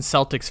Boston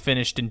Celtics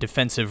finished in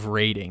defensive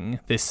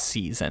rating this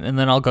season, and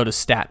then I'll go to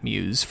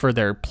StatMuse for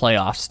their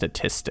playoff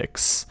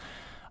statistics.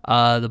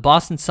 The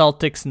Boston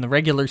Celtics in the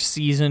regular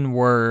season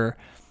were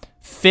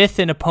 5th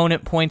in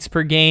opponent points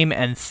per game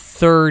and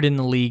 3rd in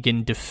the league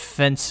in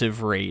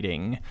defensive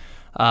rating.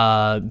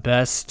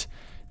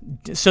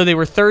 So they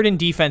were 3rd in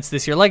defense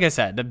this year. Like I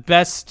said, the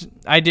best,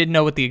 I didn't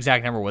know what the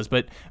exact number was,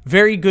 but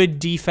very good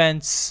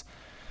defense,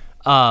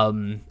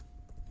 and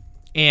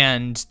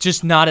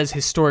just not as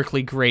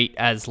historically great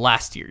as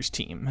last year's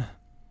team.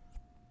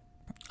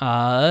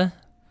 Let's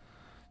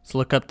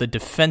look up the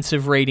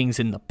defensive ratings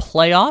in the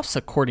playoffs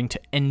according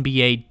to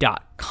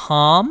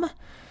NBA.com.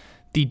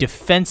 The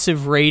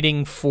defensive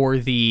rating for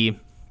the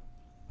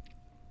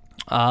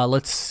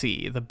let's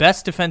see. The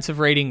best defensive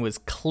rating was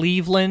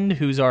Cleveland,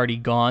 who's already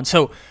gone.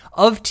 So,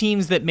 of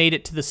teams that made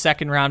it to the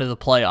second round of the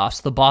playoffs,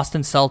 the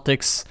Boston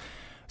Celtics.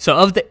 So,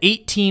 of the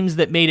 8 teams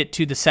that made it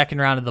to the second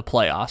round of the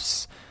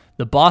playoffs,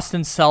 the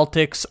Boston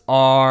Celtics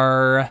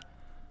are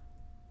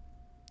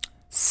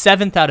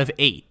 7th out of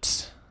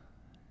 8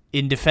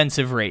 in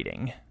defensive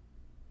rating.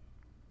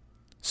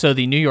 So,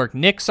 the New York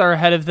Knicks are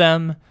ahead of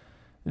them.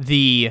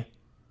 The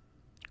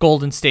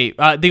Golden State.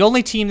 The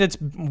only team that's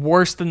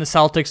worse than the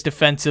Celtics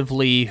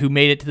defensively who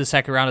made it to the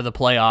second round of the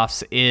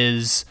playoffs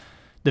is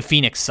the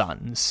Phoenix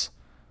Suns.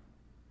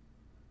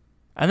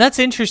 And that's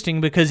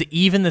interesting because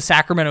even the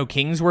Sacramento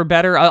Kings were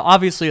better.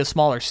 Obviously a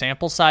smaller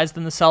sample size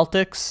than the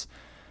Celtics.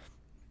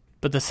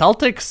 But the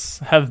Celtics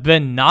have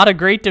been not a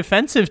great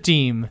defensive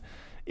team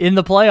in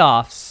the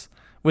playoffs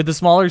with the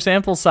smaller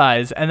sample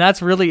size. And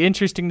that's really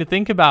interesting to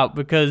think about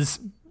because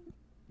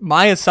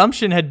my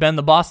assumption had been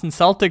the Boston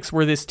Celtics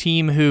were this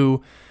team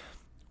who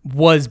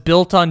was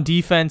built on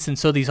defense, and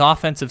so these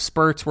offensive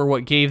spurts were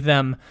what gave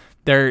them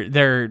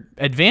their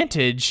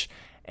advantage,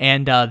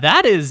 and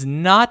that is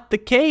not the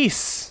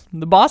case.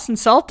 The Boston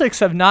Celtics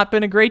have not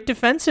been a great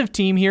defensive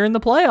team here in the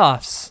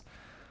playoffs.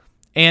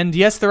 And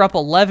yes, they're up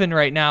 11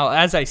 right now.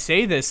 As I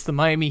say this, the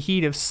Miami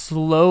Heat have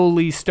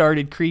slowly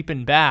started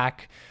creeping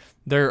back.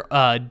 They're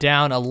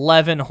down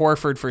 11.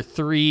 Horford for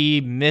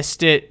 3,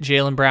 missed it.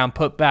 Jaylen Brown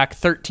put back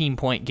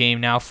 13-point game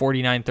now,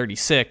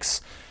 49-36.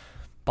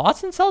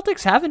 Boston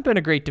Celtics haven't been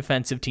a great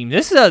defensive team.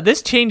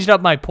 This changed up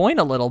my point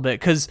a little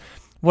bit because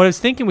what I was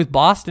thinking with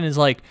Boston is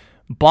like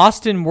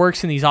Boston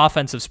works in these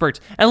offensive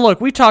spurts. And look,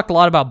 we've talked a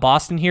lot about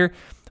Boston here.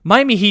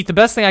 Miami Heat, the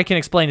best thing I can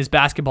explain is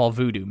basketball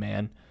voodoo,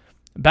 man.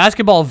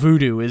 Basketball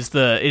voodoo is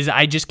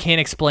I just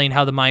can't explain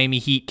how the Miami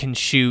Heat can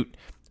shoot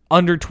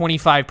under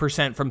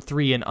 25% from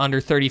 3 and under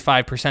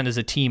 35% as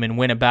a team and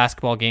win a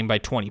basketball game by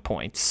 20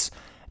 points.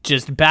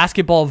 Just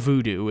basketball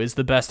voodoo is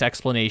the best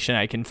explanation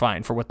I can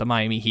find for what the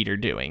Miami Heat are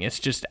doing. It's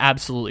just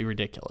absolutely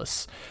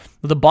ridiculous.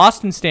 The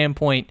Boston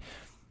standpoint,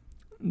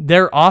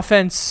 their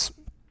offense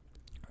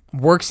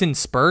works in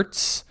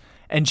spurts,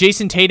 and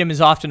Jason Tatum is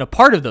often a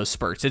part of those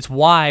spurts. It's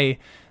why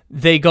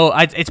they go.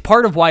 It's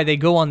part of why they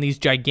go on these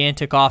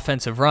gigantic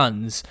offensive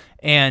runs,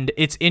 and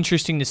it's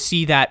interesting to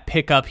see that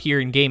pick up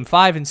here in Game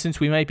 5. And since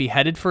we might be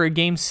headed for a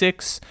Game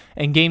 6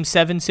 and Game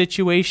 7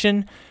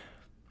 situation,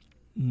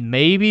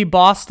 maybe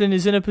Boston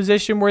is in a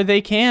position where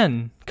they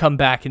can come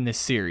back in this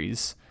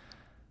series.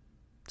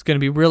 It's going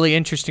to be really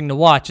interesting to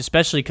watch,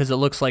 especially because it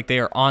looks like they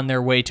are on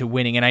their way to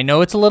winning. And I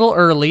know it's a little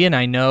early, and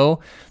I know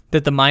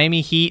that the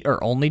Miami Heat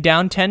are only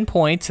down 10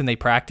 points, and they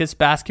practice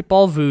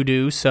basketball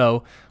voodoo,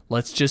 so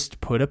let's just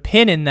put a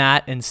pin in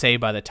that and say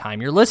by the time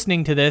you're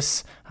listening to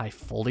this, I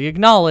fully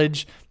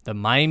acknowledge the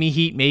Miami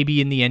Heat may be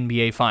in the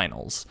NBA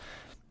Finals.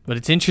 But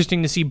it's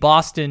interesting to see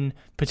Boston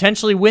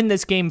potentially win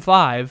this Game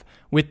 5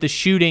 with the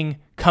shooting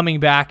coming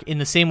back in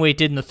the same way it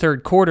did in the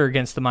third quarter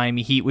against the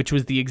Miami Heat, which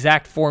was the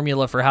exact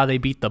formula for how they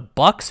beat the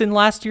Bucks in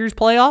last year's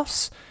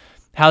playoffs,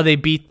 how they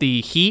beat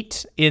the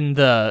Heat in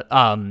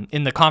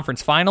the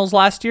conference finals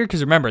last year.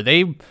 Because remember,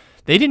 they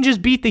didn't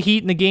just beat the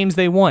Heat in the games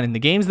they won. In the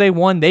games they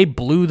won, they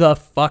blew the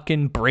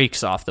fucking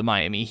brakes off the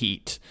Miami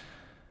Heat.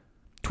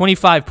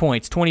 25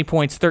 points, 20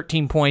 points,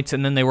 13 points,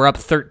 and then they were up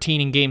 13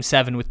 in Game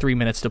 7 with 3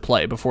 minutes to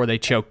play before they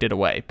choked it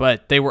away.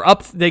 But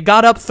they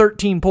got up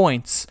 13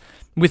 points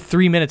with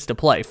 3 minutes to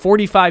play.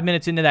 45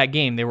 minutes into that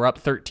game, they were up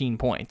 13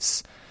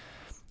 points.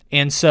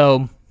 And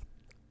so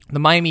the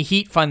Miami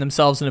Heat find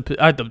themselves the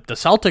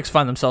Celtics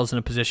find themselves in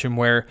a position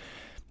where,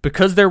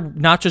 because they're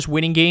not just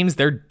winning games,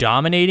 they're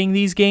dominating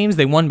these games.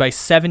 They won by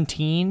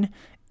 17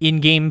 in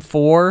Game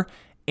 4,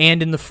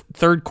 and in the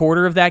third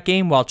quarter of that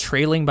game, while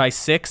trailing by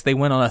 6, they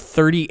went on a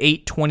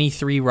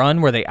 38-23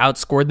 run where they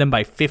outscored them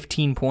by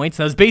 15 points.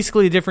 That was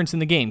basically the difference in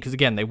the game, because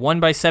again, they won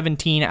by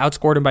 17,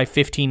 outscored them by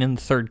 15 in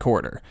the third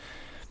quarter.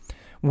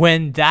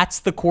 When that's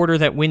the quarter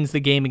that wins the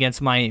game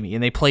against Miami,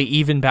 and they play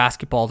even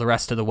basketball the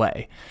rest of the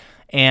way.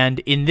 And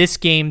in this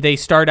game, they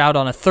start out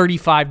on a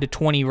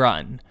 35-20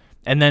 run.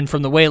 And then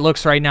from the way it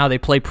looks right now, they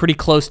play pretty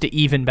close to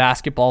even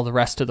basketball the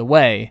rest of the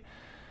way.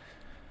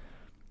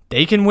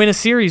 They can win a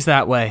series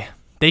that way.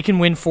 They can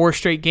win 4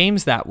 straight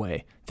games that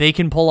way. They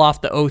can pull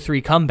off the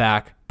 0-3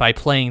 comeback by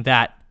playing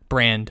that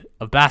brand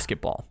of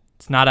basketball.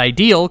 It's not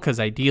ideal, because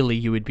ideally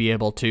you would be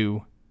able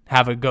to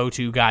have a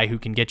go-to guy who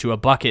can get you a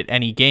bucket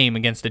any game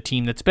against a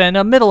team that's been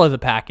a middle of the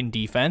pack in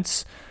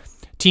defense.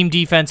 Team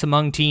defense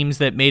among teams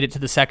that made it to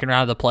the second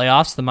round of the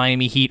playoffs, the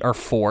Miami Heat are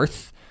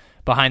 4th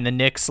behind the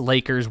Knicks,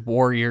 Lakers,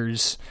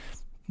 Warriors.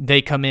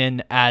 They come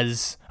in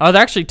as, they're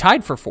actually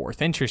tied for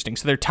 4th. Interesting.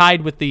 So they're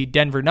tied with the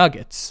Denver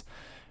Nuggets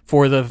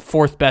for the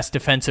 4th best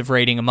defensive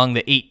rating among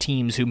the 8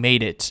 teams who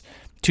made it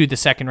to the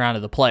second round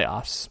of the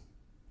playoffs.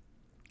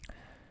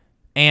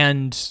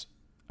 And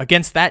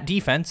against that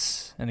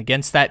defense and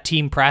against that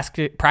team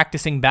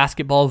practicing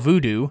basketball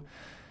voodoo,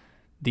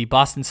 the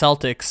Boston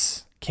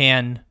Celtics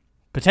can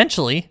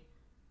potentially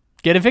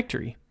get a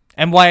victory.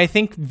 And why I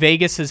think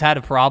Vegas has had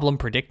a problem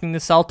predicting the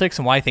Celtics,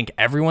 and why I think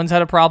everyone's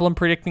had a problem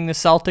predicting the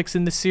Celtics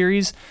in this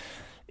series,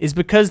 is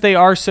because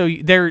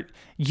they're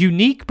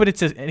unique, but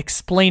it's an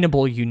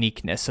explainable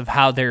uniqueness of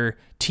how their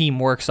team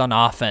works on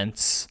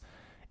offense.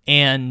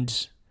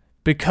 And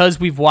because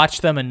we've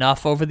watched them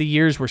enough over the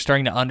years, we're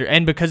starting to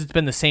and because it's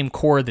been the same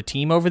core of the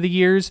team over the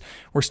years,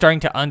 we're starting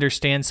to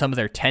understand some of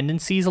their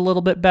tendencies a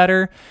little bit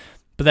better.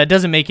 But that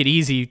doesn't make it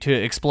easy to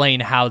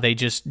explain how they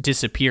just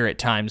disappear at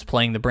times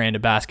playing the brand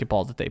of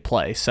basketball that they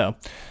play. So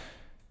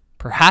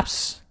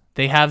perhaps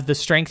they have the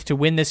strength to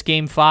win this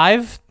Game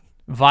 5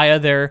 via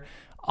their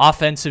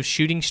offensive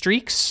shooting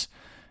streaks,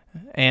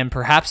 and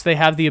perhaps they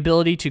have the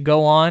ability to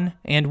go on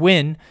and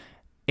win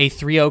a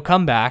 3-0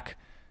 comeback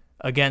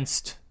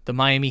against the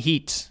Miami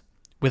Heat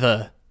with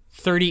a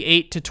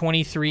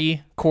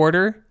 38-23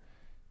 quarter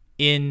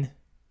in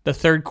the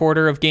third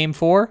quarter of Game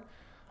 4,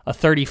 a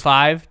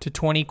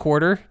 35-20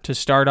 quarter to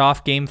start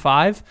off Game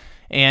 5,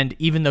 and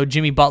even though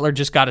Jimmy Butler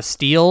just got a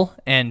steal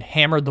and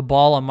hammered the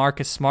ball on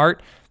Marcus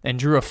Smart and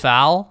drew a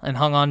foul and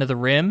hung onto the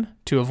rim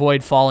to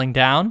avoid falling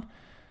down,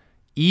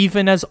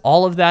 even as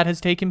all of that has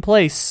taken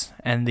place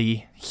and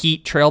the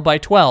Heat trail by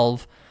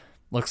 12,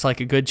 looks like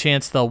a good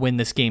chance they'll win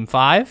this Game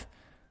 5,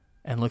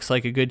 and looks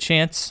like a good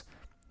chance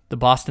the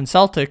Boston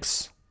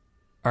Celtics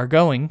are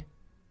going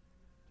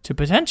to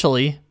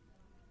potentially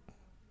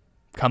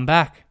come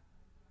back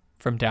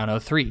from down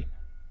 0-3.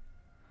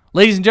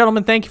 Ladies and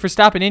gentlemen, thank you for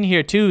stopping in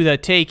here to the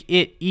Take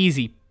It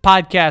Easy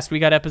podcast. We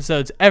got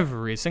episodes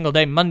every single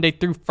day, Monday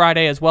through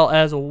Friday, as well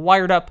as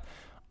Wired Up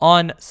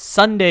on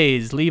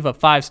Sundays. Leave a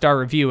 5-star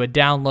review, a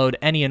download.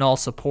 Any and all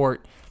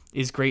support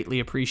is greatly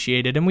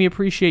appreciated, and we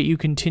appreciate you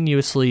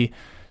continuously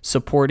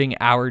supporting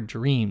our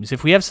dreams.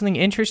 If we have something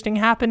interesting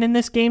happen in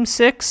this Game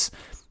 6,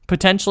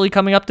 potentially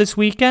coming up this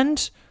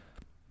weekend,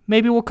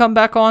 maybe we'll come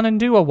back on and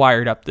do a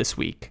Wired Up this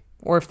week.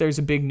 Or if there's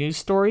a big news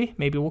story,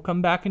 maybe we'll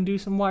come back and do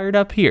some Wired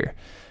Up here.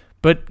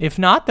 But if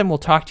not, then we'll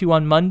talk to you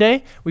on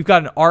Monday. We've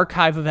got an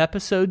archive of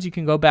episodes you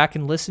can go back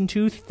and listen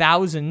to.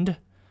 1,000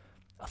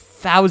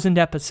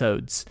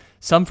 episodes.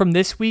 Some from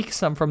this week,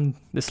 some from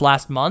this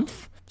last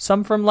month,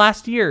 some from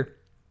last year.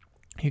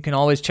 You can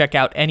always check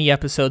out any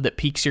episode that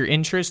piques your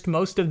interest.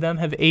 Most of them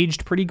have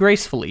aged pretty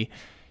gracefully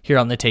here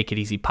on the Take It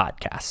Easy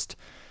podcast.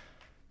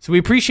 So we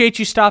appreciate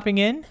you stopping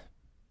in.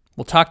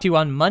 We'll talk to you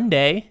on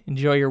Monday.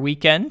 Enjoy your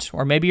weekend.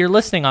 Or maybe you're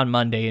listening on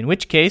Monday, in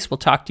which case we'll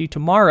talk to you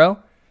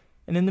tomorrow.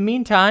 And in the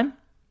meantime,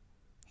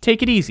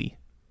 take it easy.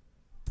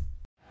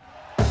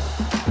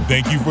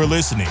 Thank you for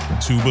listening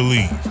to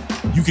Believe.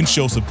 You can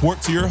show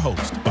support to your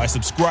host by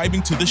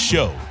subscribing to the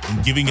show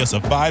and giving us a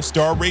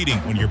 5-star rating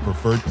on your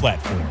preferred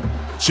platform.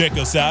 Check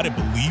us out at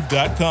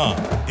Believe.com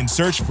and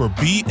search for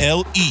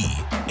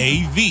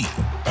BLEAV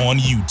on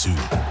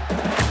YouTube.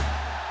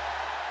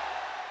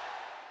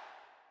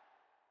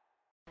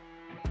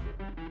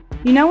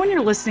 You know when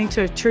you're listening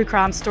to a true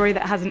crime story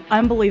that has an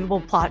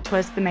unbelievable plot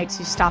twist that makes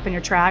you stop in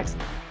your tracks?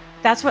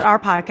 That's what our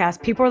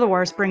podcast, People Are the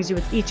Worst, brings you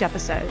with each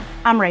episode.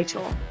 I'm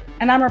Rachel.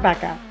 And I'm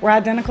Rebecca. We're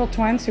identical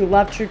twins who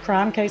love true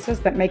crime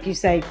cases that make you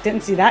say,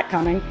 didn't see that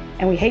coming,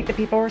 and we hate the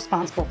people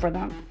responsible for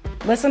them.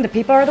 Listen to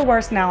People Are the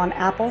Worst now on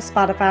Apple,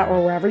 Spotify,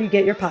 or wherever you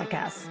get your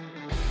podcasts.